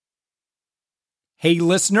Hey,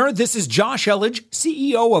 listener, this is Josh Elledge,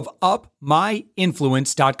 CEO of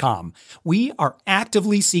UpMyInfluence.com. We are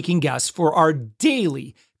actively seeking guests for our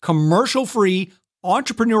daily commercial-free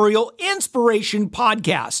entrepreneurial inspiration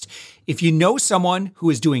podcast. If you know someone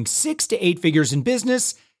who is doing 6 to 8 figures in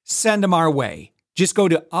business, send them our way. Just go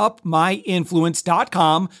to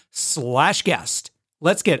UpMyInfluence.com/guest.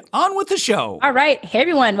 Let's get on with the show. All right. Hey,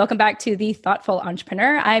 everyone. Welcome back to The Thoughtful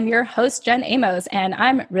Entrepreneur. I'm your host, Jen Amos, and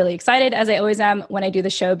I'm really excited, as I always am, when I do the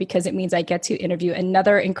show because it means I get to interview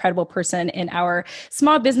another incredible person in our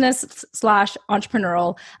small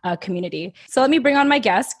business/entrepreneurial community. So let me bring on my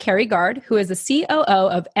guest, Kerry Gard, who is the COO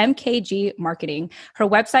of MKG Marketing. Her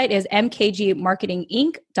website is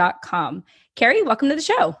mkgmarketinginc.com. Kerry, welcome to the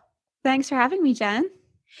show. Thanks for having me, Jen.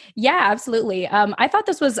 Yeah, absolutely. I thought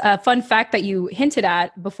this was a fun fact that you hinted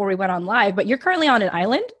at before we went on live, but you're currently on an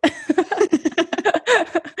island.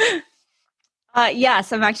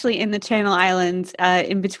 Yes, I'm actually in the Channel Islands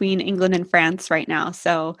in between England and France right now.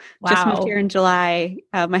 So Just moved here in July.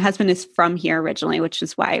 My husband is from here originally, which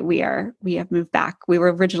is why we have moved back. We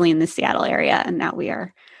were originally in the Seattle area, and now we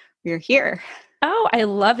are here. Oh, I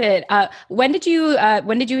love it. When did you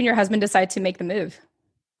and your husband decide to make the move?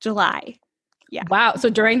 July. Yeah. Wow. So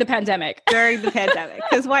during the pandemic.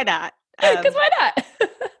 Because why not? Because why not?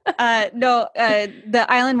 No, the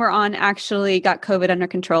island we're on actually got COVID under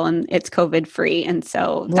control, and it's COVID free. And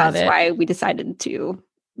so that's why we decided to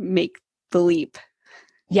make the leap.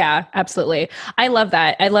 Yeah, absolutely. I love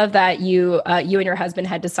that. I love that you and your husband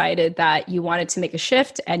had decided that you wanted to make a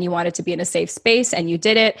shift and you wanted to be in a safe space, and you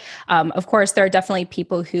did it. Of course, there are definitely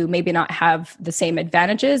people who maybe not have the same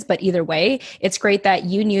advantages, but either way, it's great that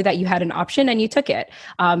you knew that you had an option and you took it.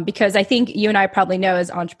 Because I think you and I probably know as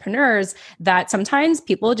entrepreneurs that sometimes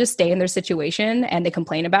people just stay in their situation and they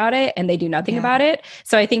complain about it and they do nothing about it.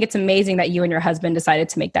 So I think it's amazing that you and your husband decided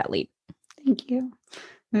to make that leap. Thank you.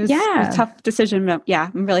 It was a tough decision, but yeah,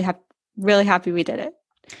 I'm really happy we did it.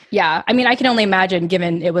 Yeah. I mean, I can only imagine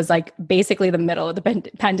given it was like basically the middle of the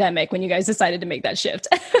pandemic when you guys decided to make that shift.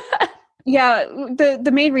 Yeah.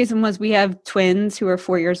 The main reason was we have twins who are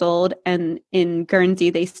 4 years old, and in Guernsey,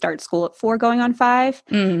 they start school at 4 going on 5.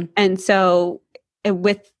 And so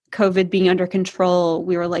with COVID being under control,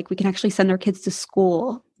 we were like, we can actually send our kids to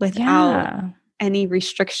school without any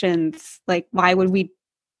restrictions. Like, why would we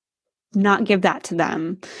not give that to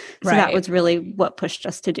them? So that was really what pushed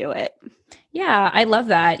us to do it. Yeah, I love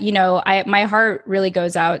that. You know, my heart really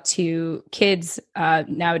goes out to kids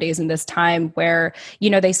nowadays in this time where, you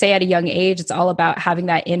know, they say at a young age, it's all about having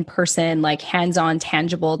that in-person, like hands-on,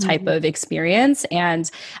 tangible type of experience.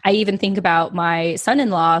 And I even think about my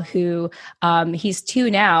son-in-law who he's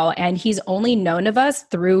 2 now, and he's only known of us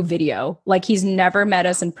through video. Like he's never met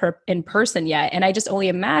us in person yet. And I just only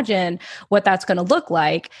imagine what that's going to look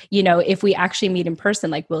like, you know, if we actually meet in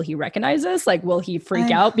person. Like, will he recognize us? Like, will he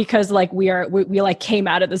freak out because like we like came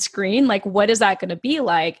out of the screen? Like, what is that going to be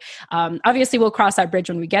like? Obviously we'll cross that bridge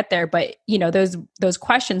when we get there, but you know, those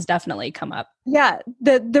questions definitely come up. Yeah.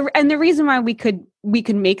 The reason why we could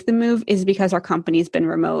make the move is because our company's been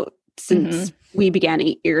remote since we began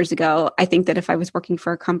 8 years ago. I think that if I was working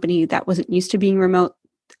for a company that wasn't used to being remote,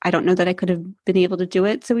 I don't know that I could have been able to do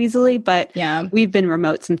it so easily, but we've been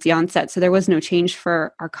remote since the onset. So there was no change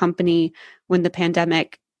for our company when the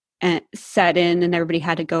pandemic set in and everybody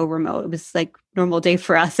had to go remote. It was like normal day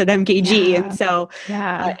for us at MKG. And so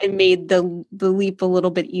it made the leap a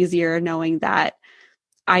little bit easier, knowing that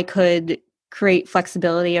I could create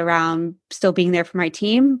flexibility around still being there for my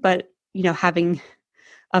team, but, you know, having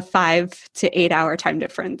a 5 to 8 hour time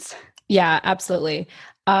difference. Yeah, absolutely.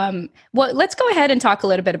 Well, let's go ahead and talk a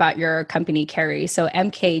little bit about your company, Kerry. So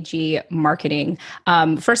MKG Marketing.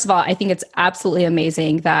 First of all, I think it's absolutely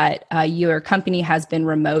amazing that your company has been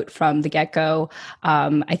remote from the get-go.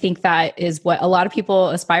 I think that is what a lot of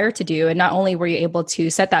people aspire to do. And not only were you able to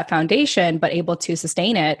set that foundation, but able to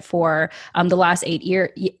sustain it for the last 8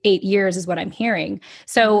 years is what I'm hearing.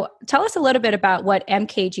 So tell us a little bit about what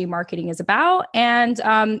MKG Marketing is about and,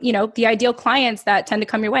 you know, the ideal clients that tend to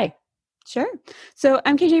come your way. Sure. So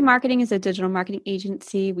MKG Marketing is a digital marketing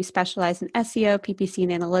agency. We specialize in SEO, PPC,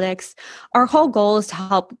 and analytics. Our whole goal is to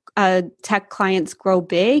help tech clients grow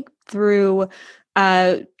big through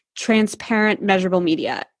transparent, measurable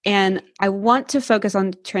media. And I want to focus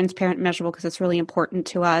on transparent, measurable because it's really important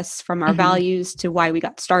to us from our values to why we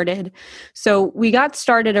got started. So we got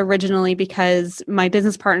started originally because my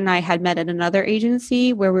business partner and I had met at another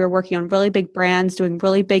agency where we were working on really big brands, doing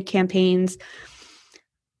really big campaigns.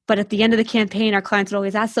 But at the end of the campaign, our clients would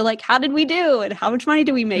always ask, so like, how did we do? And how much money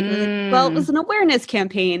do we make? Like, well, it was an awareness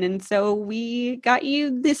campaign. And so we got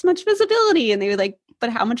you this much visibility. And they were like, but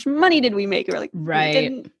how much money did we make? We were like, right. We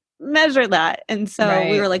didn't measure that. And so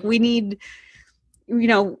we were like, we need,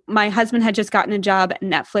 my husband had just gotten a job at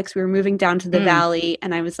Netflix. We were moving down to the Valley,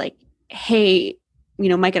 and I was like, hey,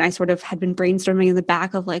 Mike and I sort of had been brainstorming in the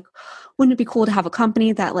back of like, wouldn't it be cool to have a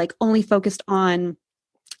company that like only focused on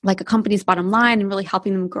like a company's bottom line and really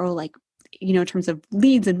helping them grow like, in terms of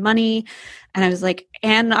leads and money. And I was like,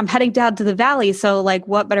 and I'm heading down to the Valley. So like,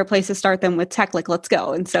 what better place to start than with tech? Like, let's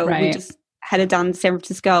go. And so we just headed down to San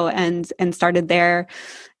Francisco and started there.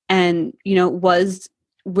 And, was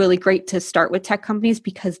really great to start with tech companies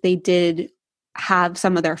because they did have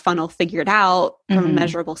some of their funnel figured out from a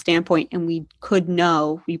measurable standpoint. And we could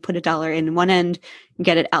know we put $1 in one end and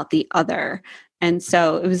get it out the other. And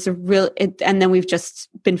so it was and then we've just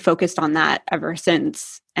been focused on that ever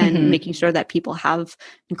since, and making sure that people have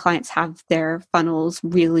and clients have their funnels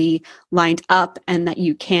really lined up and that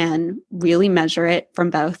you can really measure it from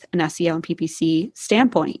both an SEO and PPC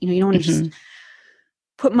standpoint. You don't want to just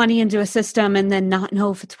put money into a system and then not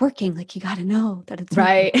know if it's working. Like, you got to know that it's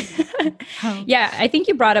right. Yeah. I think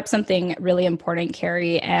you brought up something really important,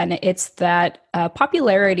 Kerry, and it's that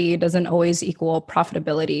popularity doesn't always equal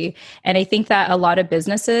profitability. And I think that a lot of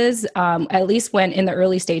businesses, at least when in the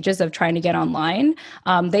early stages of trying to get online,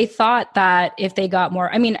 they thought that if they got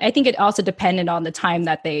more, I think it also depended on the time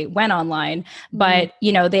that they went online, but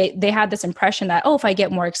they had this impression that, if I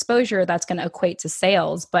get more exposure, that's going to equate to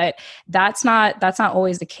sales, but that's not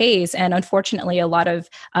always the case. And unfortunately, a lot of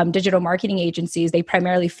digital marketing agencies, they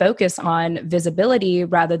primarily focus on visibility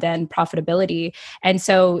rather than profitability. And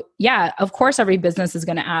so, yeah, of course, every business is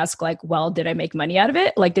going to ask like, well, did I make money out of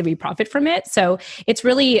it? Like, did we profit from it? So it's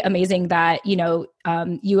really amazing that,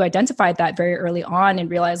 you identified that very early on and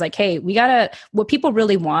realized like, hey, what people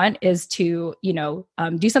really want is to,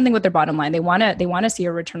 do something with their bottom line. They want to see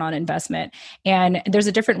a return on investment. And there's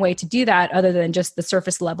a different way to do that other than just the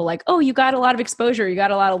surface level, like, oh, you got a lot of exposure, you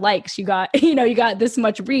got a lot of likes, you got, you got this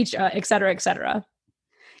much reach, et cetera, et cetera.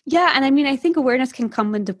 Yeah. And I think awareness can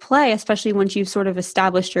come into play, especially once you've sort of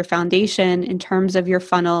established your foundation in terms of your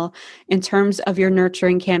funnel, in terms of your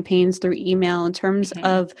nurturing campaigns through email, in terms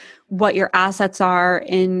of what your assets are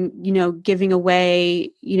in, giving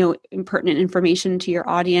away, impertinent information to your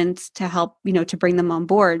audience to help, to bring them on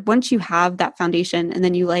board. Once you have that foundation and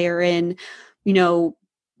then you layer in,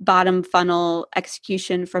 bottom funnel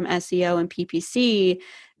execution from SEO and PPC,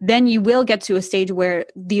 then you will get to a stage where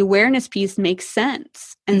the awareness piece makes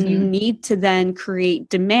sense. And you need to then create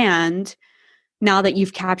demand now that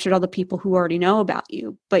you've captured all the people who already know about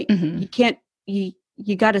you. But you can't, you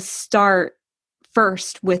got to start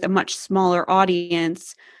first with a much smaller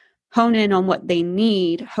audience, hone in on what they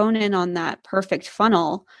need, hone in on that perfect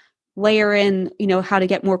funnel, layer in, how to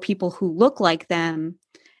get more people who look like them,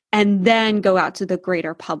 and then go out to the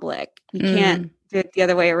greater public. You can't do it the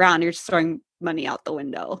other way around. You're just throwing money out the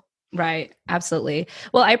window. Right. Absolutely.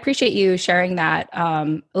 Well, I appreciate you sharing that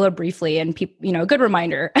a little briefly and, a good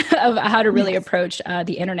reminder of how to really approach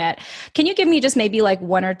the internet. Can you give me just maybe like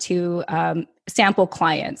one or two sample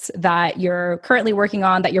clients that you're currently working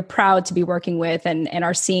on, that you're proud to be working with and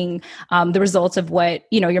are seeing the results of what,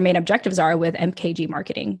 your main objectives are with MKG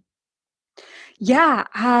marketing?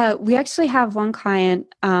 Yeah. We actually have one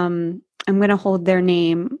client, I'm going to hold their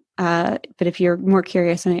name, but if you're more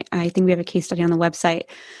curious, and I think we have a case study on the website,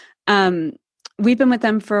 we've been with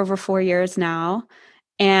them for over 4 years now.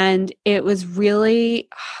 And it was really,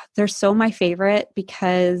 they're so my favorite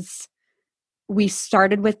because we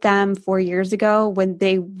started with them 4 years ago when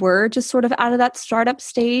they were just sort of out of that startup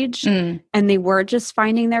stage and they were just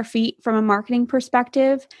finding their feet from a marketing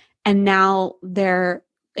perspective. And now they're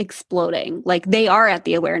exploding. Like, they are at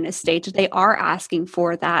the awareness stage. They are asking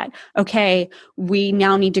for that. Okay, we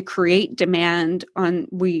now need to create demand on,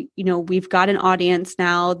 we've got an audience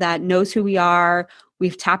now that knows who we are.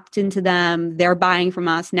 We've tapped into them. They're buying from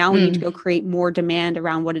us. Now we need to go create more demand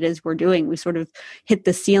around what it is we're doing. We sort of hit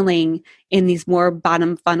the ceiling in these more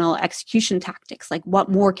bottom funnel execution tactics. Like, what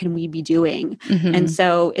more can we be doing? And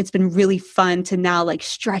so it's been really fun to now like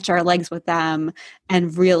stretch our legs with them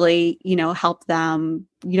and really, help them,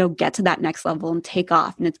 get to that next level and take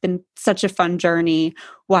off. And it's been such a fun journey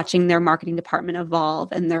watching their marketing department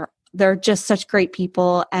evolve. And they're just such great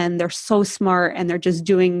people, and they're so smart, and they're just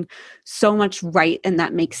doing so much right. And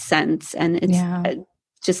that makes sense. And it's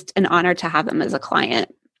just an honor to have them as a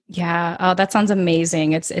client. Yeah. Oh, that sounds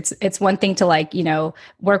amazing. It's one thing to like,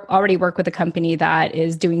 work with a company that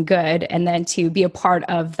is doing good, and then to be a part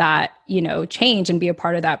of that, change and be a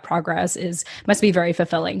part of that progress must be very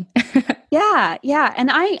fulfilling. Yeah. Yeah. And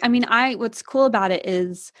what's cool about it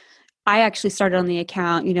is I actually started on the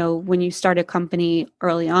account, when you start a company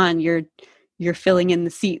early on, you're you're filling in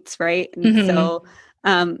the seats, right? And so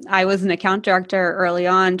I was an account director early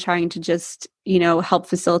on, trying to just, help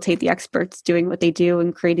facilitate the experts doing what they do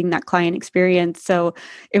and creating that client experience. So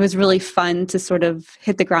it was really fun to sort of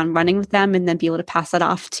hit the ground running with them and then be able to pass that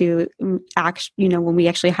off to when we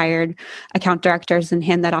actually hired account directors and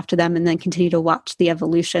hand that off to them and then continue to watch the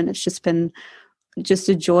evolution. It's just been just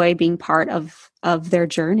a joy being part of their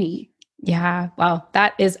journey. Yeah. Wow.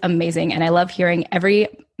 That is amazing. And I love hearing every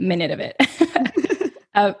minute of it.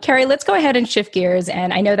 Kerry, let's go ahead and shift gears.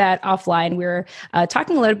 And I know that offline, we're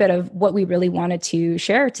talking a little bit of what we really wanted to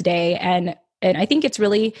share today. And I think it's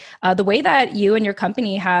really the way that you and your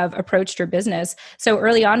company have approached your business. So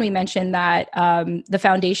early on, we mentioned that the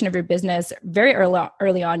foundation of your business, very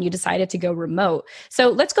early on, you decided to go remote. So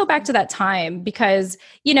let's go back to that time because,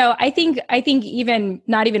 I think even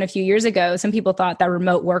not even a few years ago, some people thought that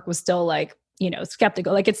remote work was still like,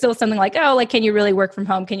 skeptical. Like it's still something like, oh, like, can you really work from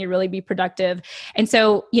home? Can you really be productive? And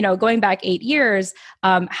so, going back 8 years,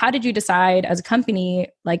 how did you decide as a company,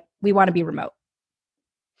 like we want to be remote?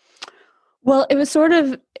 Well, it was sort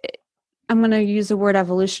of, I'm going to use the word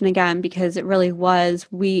evolution again, because it really was,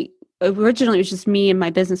 originally it was just me and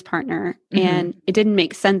my business partner, and it didn't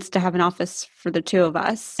make sense to have an office for the two of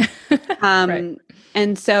us. Right.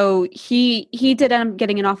 And so he did end up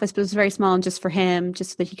getting an office, but it was very small and just for him,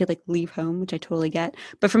 just so that he could like leave home, which I totally get.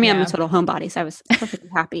 But for me, I'm a total homebody, so I was perfectly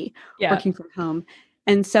happy working from home.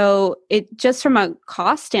 And so it just from a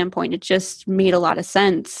cost standpoint, it just made a lot of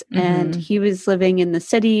sense. And he was living in the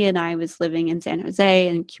city and I was living in San Jose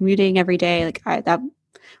and commuting every day. Like that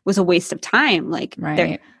was a waste of time. Like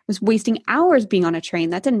there was wasting hours being on a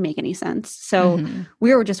train. That didn't make any sense. So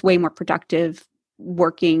we were just way more productive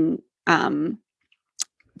working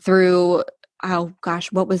through, oh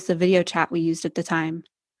gosh, what was the video chat we used at the time?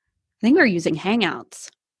 I think we were using Hangouts.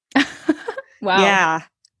 Wow. Yeah.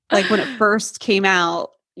 Like when it first came out,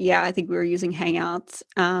 I think we were using Hangouts.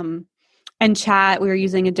 And chat, we were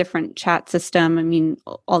using a different chat system. I mean,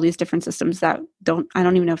 all these different systems that I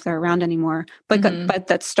don't even know if they're around anymore, but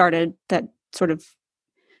that sort of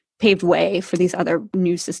paved way for these other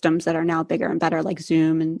new systems that are now bigger and better, like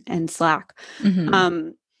Zoom and Slack.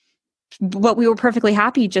 But we were perfectly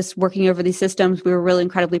happy just working over these systems. We were really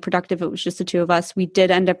incredibly productive. It was just the two of us. We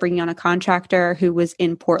did end up bringing on a contractor who was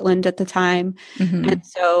in Portland at the time. And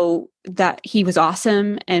so that he was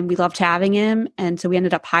awesome and we loved having him. And so we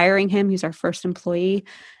ended up hiring him. He was our first employee.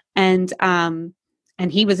 And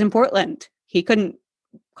he was in Portland. He couldn't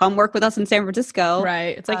come work with us in San Francisco.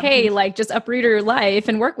 Right. It's like, hey, like just uproot your life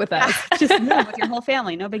and work with us. Just move with your whole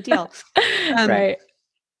family. No big deal. Right.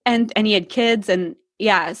 And he had kids and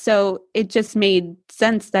so it just made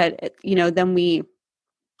sense that, then we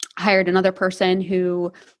hired another person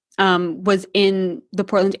who was in the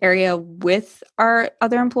Portland area with our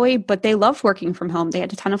other employee, but they loved working from home. They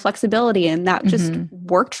had a ton of flexibility and that just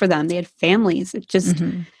worked for them. They had families. It just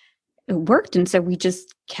it worked. And so we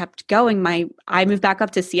just kept going. I moved back up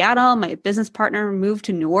to Seattle. My business partner moved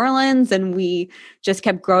to New Orleans and we just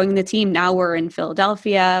kept growing the team. Now we're in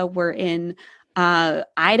Philadelphia. We're in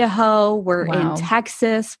Idaho, we're in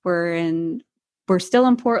Texas, we're still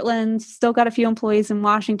in Portland, still got a few employees in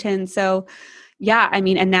Washington. So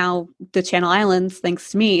and now the Channel Islands,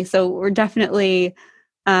 thanks to me. So we're definitely,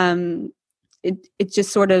 it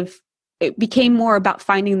just sort of, it became more about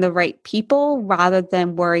finding the right people rather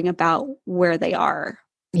than worrying about where they are.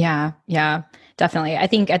 Yeah, definitely. I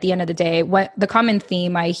think at the end of the day, what the common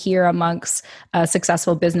theme I hear amongst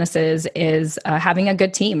successful businesses is having a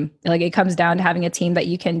good team. Like it comes down to having a team that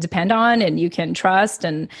you can depend on and you can trust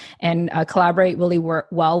and collaborate really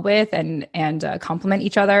well with and complement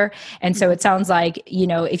each other. And so it sounds like,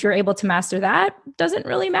 if you're able to master that, doesn't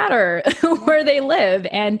really matter where they live.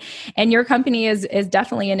 And your company is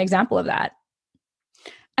definitely an example of that.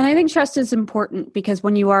 And I think trust is important because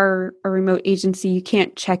when you are a remote agency, you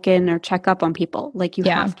can't check in or check up on people. Like you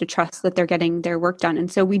have to trust that they're getting their work done. And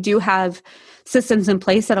so we do have systems in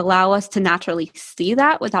place that allow us to naturally see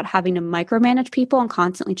that without having to micromanage people and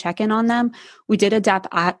constantly check in on them. We did adapt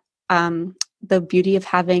at the beauty of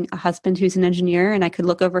having a husband who's an engineer and I could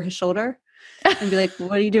look over his shoulder and be like,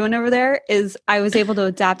 what are you doing over there? Is I was able to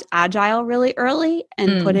adapt agile really early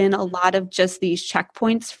and put in a lot of just these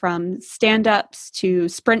checkpoints from stand-ups to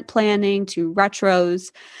sprint planning to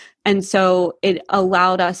retros. And so it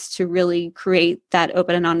allowed us to really create that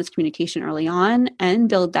open and honest communication early on and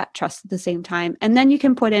build that trust at the same time. And then you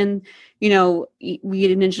can put in,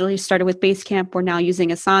 we initially started with Basecamp. We're now using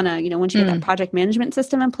Asana. Once you get that project management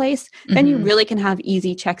system in place, then you really can have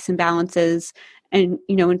easy checks and balances and,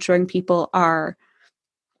 ensuring people are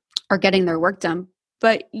getting their work done.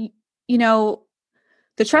 But,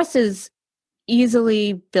 the trust is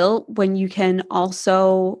easily built when you can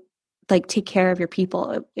also like take care of your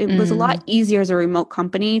people. It was a lot easier as a remote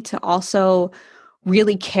company to also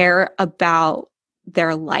really care about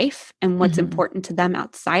their life and what's important to them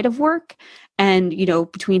outside of work. And, you know,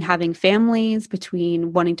 between having families,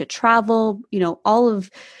 between wanting to travel, you know, all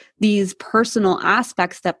of these personal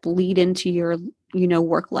aspects that bleed into your, you know,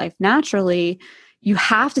 work life naturally, you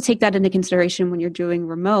have to take that into consideration when you're doing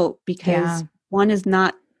remote, because one is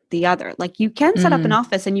not the other. Like you can set up an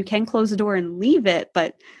office and you can close the door and leave it,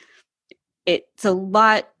 but it's a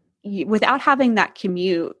lot without having that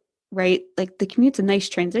commute, right? Like the commute's a nice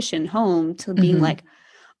transition home to being like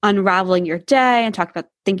unraveling your day and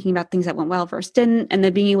thinking about things that went well versus didn't, and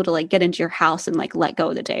then being able to like get into your house and like let go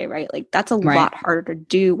of the day, right? Like that's a lot harder to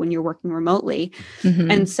do when you're working remotely.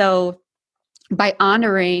 And so by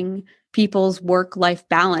honoring people's work-life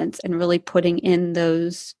balance and really putting in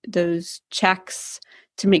those checks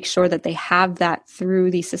to make sure that they have that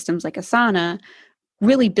through these systems like Asana,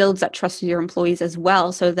 really builds that trust with your employees as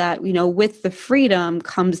well, so that, you know, with the freedom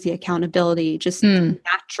comes the accountability just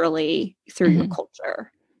naturally through your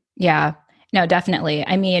culture. Yeah. No, definitely.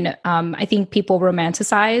 I mean, I think people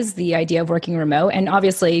romanticize the idea of working remote. And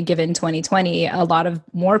obviously, given 2020, a lot of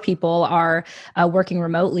more people are working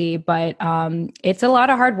remotely, but it's a lot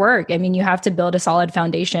of hard work. I mean, you have to build a solid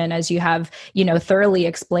foundation, as you have, you know, thoroughly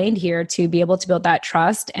explained here, to be able to build that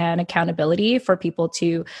trust and accountability for people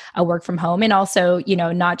to work from home. And also, you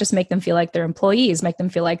know, not just make them feel like they're employees, make them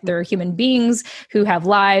feel like they're human beings who have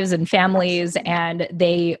lives and families, and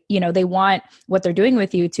they, you know, they want what they're doing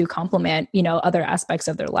with you to complement, you know, other aspects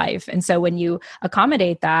of their life. And so when you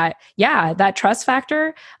accommodate that, that trust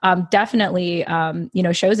factor definitely, you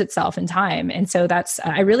know, shows itself in time. And so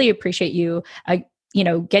I really appreciate you, you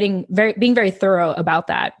know, being very thorough about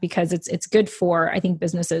that, because it's good for, I think,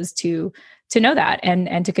 businesses to know that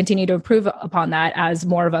and to continue to improve upon that as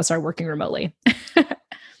more of us are working remotely.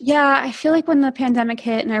 Yeah, I feel like when the pandemic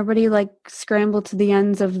hit and everybody like scrambled to the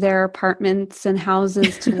ends of their apartments and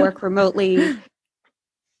houses to work remotely,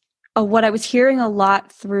 what I was hearing a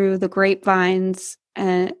lot through the grapevines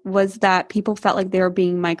was that people felt like they were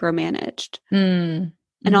being micromanaged. And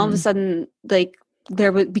all of a sudden, like,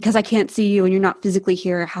 because I can't see you and you're not physically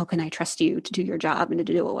here, how can I trust you to do your job and to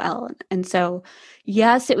do it well? And so,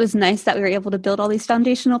 yes, it was nice that we were able to build all these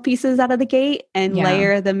foundational pieces out of the gate and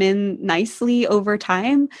layer them in nicely over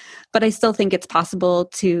time. But I still think it's possible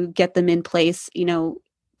to get them in place. You know,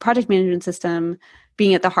 project management system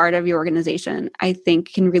being at the heart of your organization, I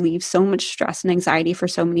think, can relieve so much stress and anxiety for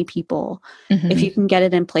so many people if you can get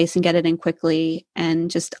it in place and get it in quickly and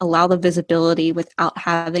just allow the visibility without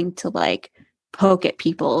having to like poke at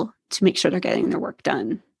people to make sure they're getting their work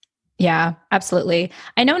done. Yeah, absolutely.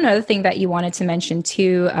 I know another thing that you wanted to mention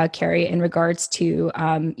too, Kerry, in regards to,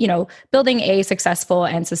 you know, building a successful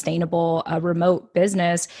and sustainable remote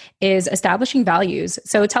business is establishing values.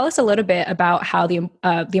 So tell us a little bit about how the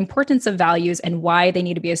importance of values and why they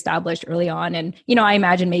need to be established early on. And, you know, I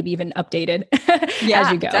imagine maybe even updated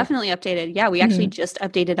as you go. Definitely updated. Yeah, we actually just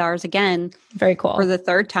updated ours again. Very cool. For the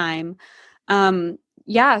third time.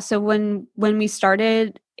 So when we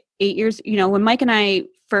started 8 years, you know, when Mike and I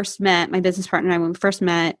first met, my business partner and I, when we first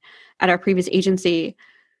met at our previous agency,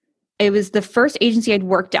 it was the first agency I'd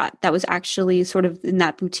worked at that was actually sort of in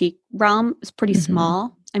that boutique realm. It was pretty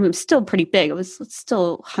small. I mean, it was still pretty big. It was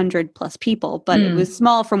still 100 plus people, but it was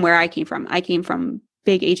small from where I came from. I came from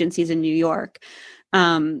big agencies in New York.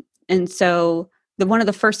 And so one of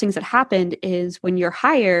the first things that happened is when you're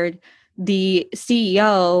hired, the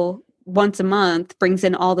CEO once a month brings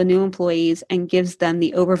in all the new employees and gives them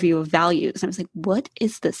the overview of values. And I was like, what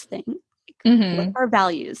is this thing? What are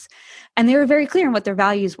values? And they were very clear on what their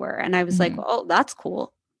values were. And I was like, oh, that's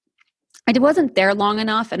cool. I wasn't there long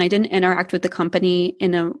enough and I didn't interact with the company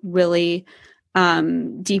in a really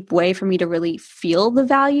deep way for me to really feel the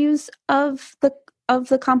values of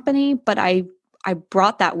the company. But I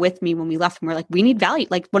brought that with me when we left, and we're like, we need value.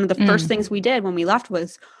 Like one of the first things we did when we left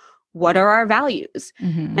was, what are our values?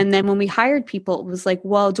 And then when we hired people, it was like,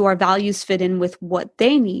 well, do our values fit in with what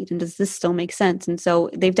they need? And does this still make sense? And so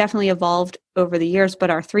they've definitely evolved over the years, but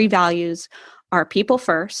our 3 values are people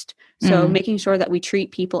first. So making sure that we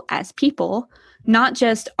treat people as people, not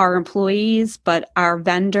just our employees, but our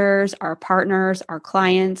vendors, our partners, our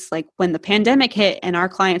clients. Like when the pandemic hit and our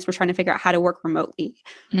clients were trying to figure out how to work remotely,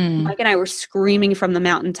 Mike and I were screaming from the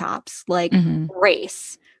mountaintops, like,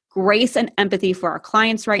 race, grace and empathy for our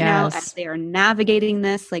clients right now as they are navigating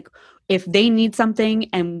this. Like, if they need something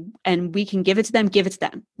and we can give it to them,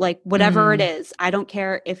 like whatever it is. I don't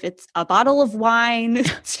care if it's a bottle of wine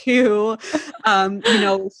to,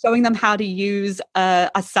 showing them how to use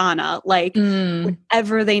Asana, like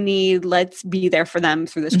whatever they need, let's be there for them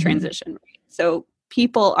through this transition. So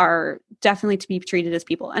people are definitely to be treated as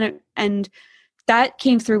people. And that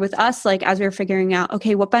came through with us, like as we were figuring out,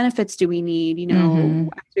 okay, what benefits do we need?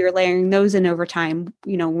 As we were layering those in over time,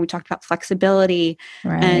 when we talked about flexibility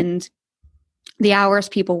and the hours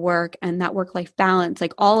people work and that work-life balance,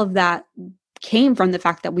 like all of that came from the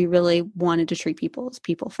fact that we really wanted to treat people as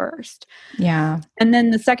people first. Yeah. And then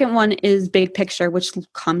the second one is big picture, which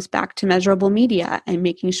comes back to measurable media and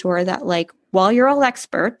making sure that, like, while you're all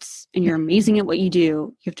experts and you're amazing at what you do,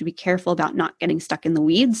 you have to be careful about not getting stuck in the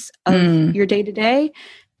weeds of your day-to-day.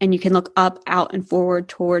 And you can look up, out, and forward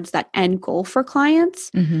towards that end goal for clients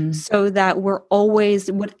so that we're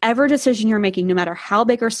always, whatever decision you're making, no matter how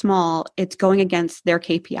big or small, it's going against their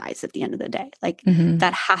KPIs at the end of the day. Like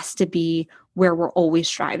that has to be where we're always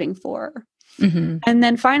striving for. And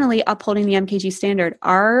then finally, upholding the MKG standard.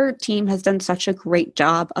 Our team has done such a great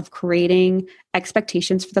job of creating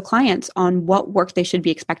expectations for the clients on what work they should be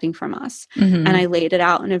expecting from us. And I laid it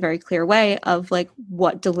out in a very clear way of like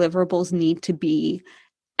what deliverables need to be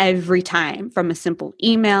every time, from a simple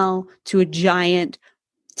email to a giant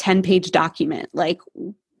 10-page document. Like,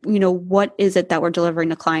 what is it that we're delivering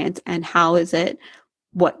to clients and how is it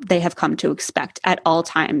what they have come to expect at all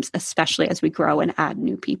times, especially as we grow and add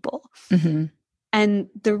new people. And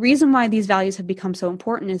the reason why these values have become so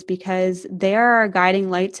important is because they are our guiding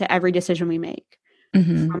light to every decision we make,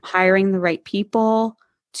 from hiring the right people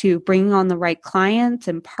to bringing on the right clients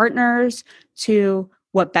and partners to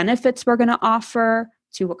what benefits we're going to offer,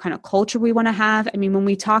 to what kind of culture we want to have. I mean, when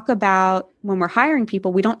we're hiring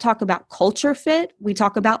people, we don't talk about culture fit. We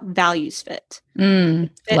talk about values fit. Love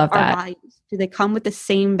that. Values. Do they come with the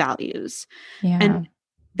same values? Yeah. And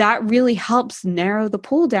that really helps narrow the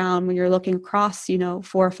pool down when you're looking across, 4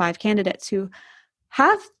 or 5 candidates who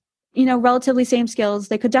have, relatively same skills.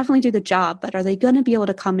 They could definitely do the job, but are they going to be able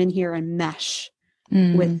to come in here and mesh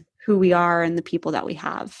with who we are and the people that we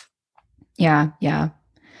have? Yeah. Yeah.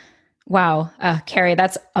 Wow. Kerry,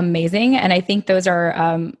 that's amazing. And I think those are,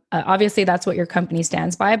 obviously that's what your company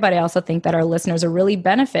stands by, but I also think that our listeners will really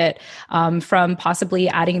benefit from possibly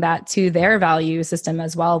adding that to their value system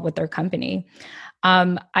as well with their company.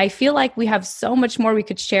 I feel like we have so much more we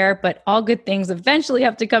could share, but all good things eventually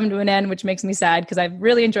have to come to an end, which makes me sad because I've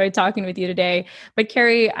really enjoyed talking with you today. But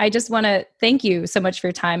Kerry, I just want to thank you so much for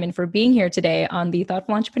your time and for being here today on The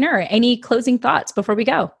Thoughtful Entrepreneur. Any closing thoughts before we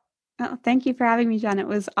go? Oh, thank you for having me, Jen. It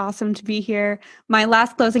was awesome to be here. My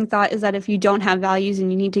last closing thought is that if you don't have values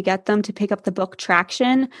and you need to get them, to pick up the book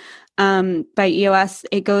Traction by EOS.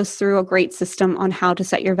 It goes through a great system on how to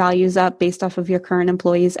set your values up based off of your current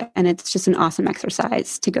employees. And it's just an awesome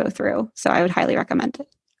exercise to go through. So I would highly recommend it.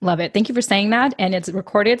 Love it. Thank you for saying that. And it's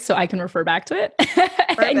recorded so I can refer back to it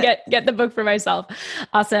and get the book for myself.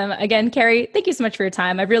 Awesome. Again, Kerry, thank you so much for your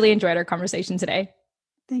time. I've really enjoyed our conversation today.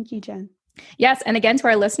 Thank you, Jen. Yes. And again, to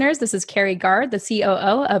our listeners, this is Kerry Gard, the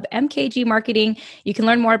COO of MKG Marketing. You can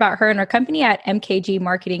learn more about her and her company at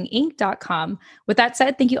mkgmarketinginc.com. With that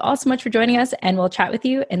said, thank you all so much for joining us, and we'll chat with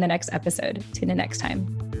you in the next episode. Tune in next time.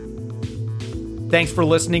 Thanks for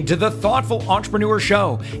listening to The Thoughtful Entrepreneur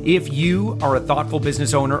Show. If you are a thoughtful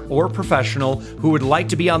business owner or professional who would like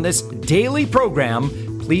to be on this daily program,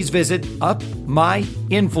 please visit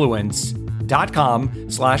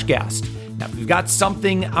upmyinfluence.com/guest. Now, if you've got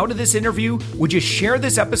something out of this interview, would you share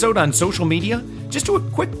this episode on social media? Just do a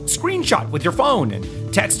quick screenshot with your phone and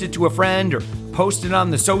text it to a friend or post it on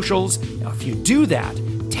the socials. Now, if you do that,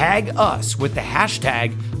 tag us with the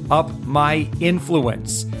hashtag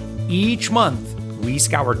UpMyInfluence. Each month, we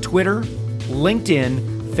scour Twitter, LinkedIn,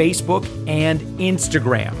 Facebook, and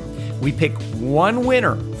Instagram. We pick one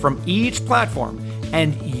winner from each platform,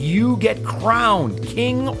 and you get crowned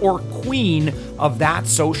king or queen of that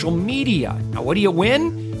social media. Now, what do you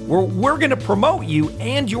win? We're going to promote you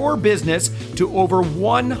and your business to over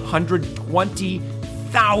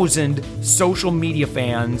 120,000 social media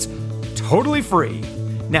fans, totally free.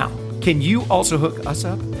 Now, can you also hook us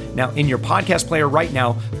up? Now, in your podcast player right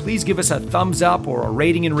now, please give us a thumbs up or a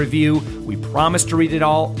rating and review. We promise to read it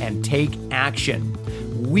all and take action.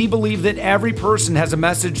 We believe that every person has a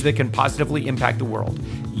message that can positively impact the world.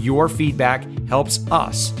 Your feedback helps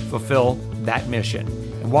us fulfill that mission.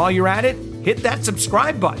 And while you're at it, hit that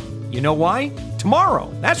subscribe button. You know why?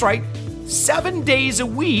 Tomorrow, that's right, 7 days a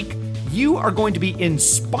week, you are going to be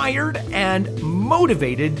inspired and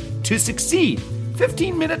motivated to succeed.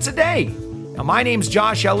 15 minutes a day. Now, my name's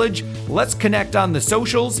Josh Elledge. Let's connect on the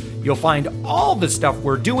socials. You'll find all the stuff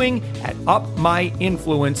we're doing at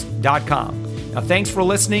upmyinfluence.com. Now, thanks for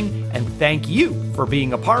listening, and thank you for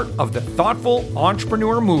being a part of the Thoughtful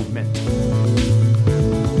Entrepreneur Movement.